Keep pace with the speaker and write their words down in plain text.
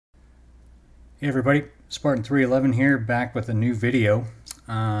Hey everybody, Spartan311 here, back with a new video.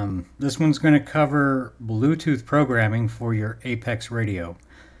 This one's going to cover Bluetooth programming for your APX radio.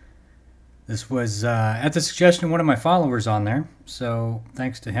 This was at the suggestion of one of my followers on there, so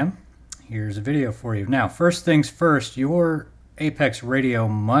thanks to him. Here's a video for you. Now, first things first, your APX radio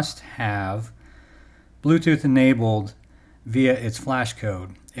must have Bluetooth enabled via its flash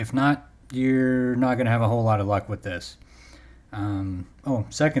code. If not, you're not going to have a whole lot of luck with this.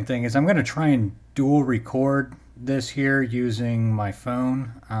 Second thing is I'm going to try and dual record this here using my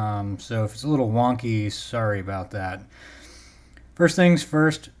phone. So if it's a little wonky, sorry about that. First things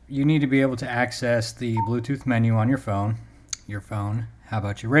first, you need to be able to access the Bluetooth menu on your phone. How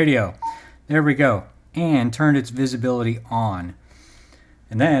about your radio? There we go. And turn its visibility on.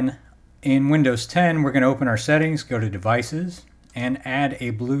 And then in Windows 10, we're going to open our settings, go to Devices, and add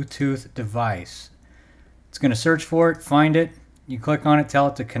a Bluetooth device. It's going to search for it, find it. You click on it, tell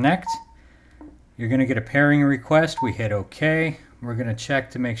it to connect. You're going to get a pairing request. We hit OK. We're going to check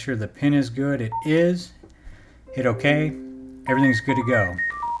to make sure the pin is good. It is. Hit OK. Everything's good to go.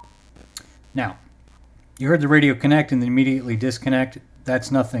 Now, you heard the radio connect and then immediately disconnect.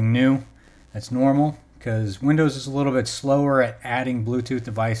 That's nothing new. That's normal because Windows is a little bit slower at adding Bluetooth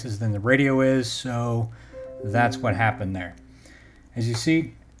devices than the radio is, so that's what happened there. As you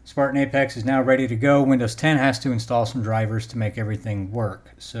see, Spartan APX is now ready to go. Windows 10 has to install some drivers to make everything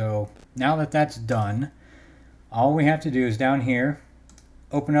work. So now that that's done, all we have to do is down here,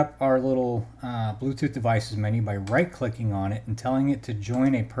 open up our little Bluetooth devices menu by right-clicking on it and telling it to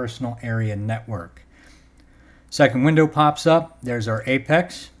join a personal area network. Second window pops up. There's our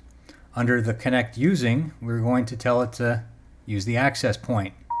APX. Under the connect using, we're going to tell it to use the access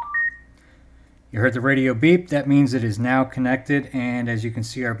point. You heard the radio beep. That means it is now connected, and as you can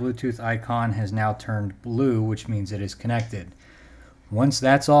see, our Bluetooth icon has now turned blue, which means it is connected. Once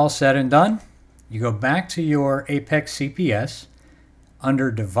that's all said and done, you go back to your APX CPS.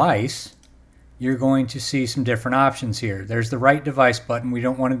 Under Device, you're going to see some different options here. There's the right device button. We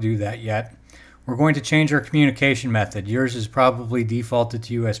don't want to do that yet. We're going to change our communication method. Yours is probably defaulted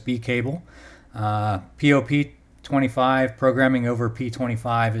to USB cable. POP25, programming over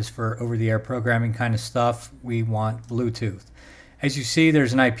P25 is for over-the-air programming kind of stuff. We want Bluetooth. As you see,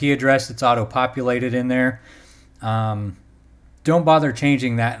 there's an IP address that's auto-populated in there. Don't bother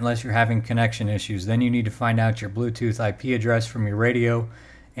changing that unless you're having connection issues. Then you need to find out your Bluetooth IP address from your radio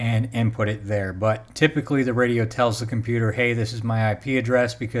and input it there. But typically the radio tells the computer, hey, this is my IP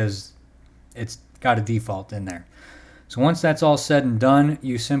address, because it's got a default in there. So once that's all said and done,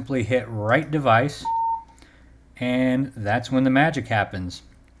 you simply hit right device, and that's when the magic happens.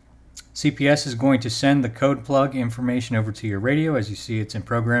 CPS is going to send the code plug information over to your radio. As you see, it's in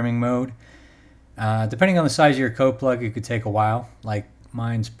programming mode. Depending on the size of your code plug, it could take a while. Like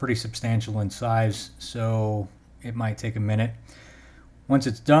mine's pretty substantial in size, so it might take a minute. Once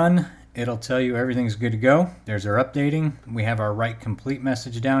it's done, it'll tell you everything's good to go. There's our updating. We have our write complete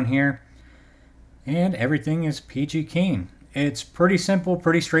message down here, and everything is peachy keen. It's pretty simple,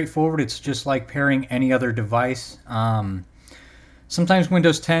 pretty straightforward. It's just like pairing any other device. Sometimes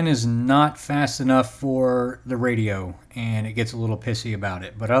Windows 10 is not fast enough for the radio, and it gets a little pissy about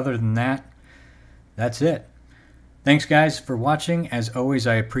it. But other than that, that's it. Thanks, guys, for watching. As always,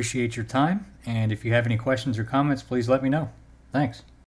 I appreciate your time. And if you have any questions or comments, please let me know. Thanks.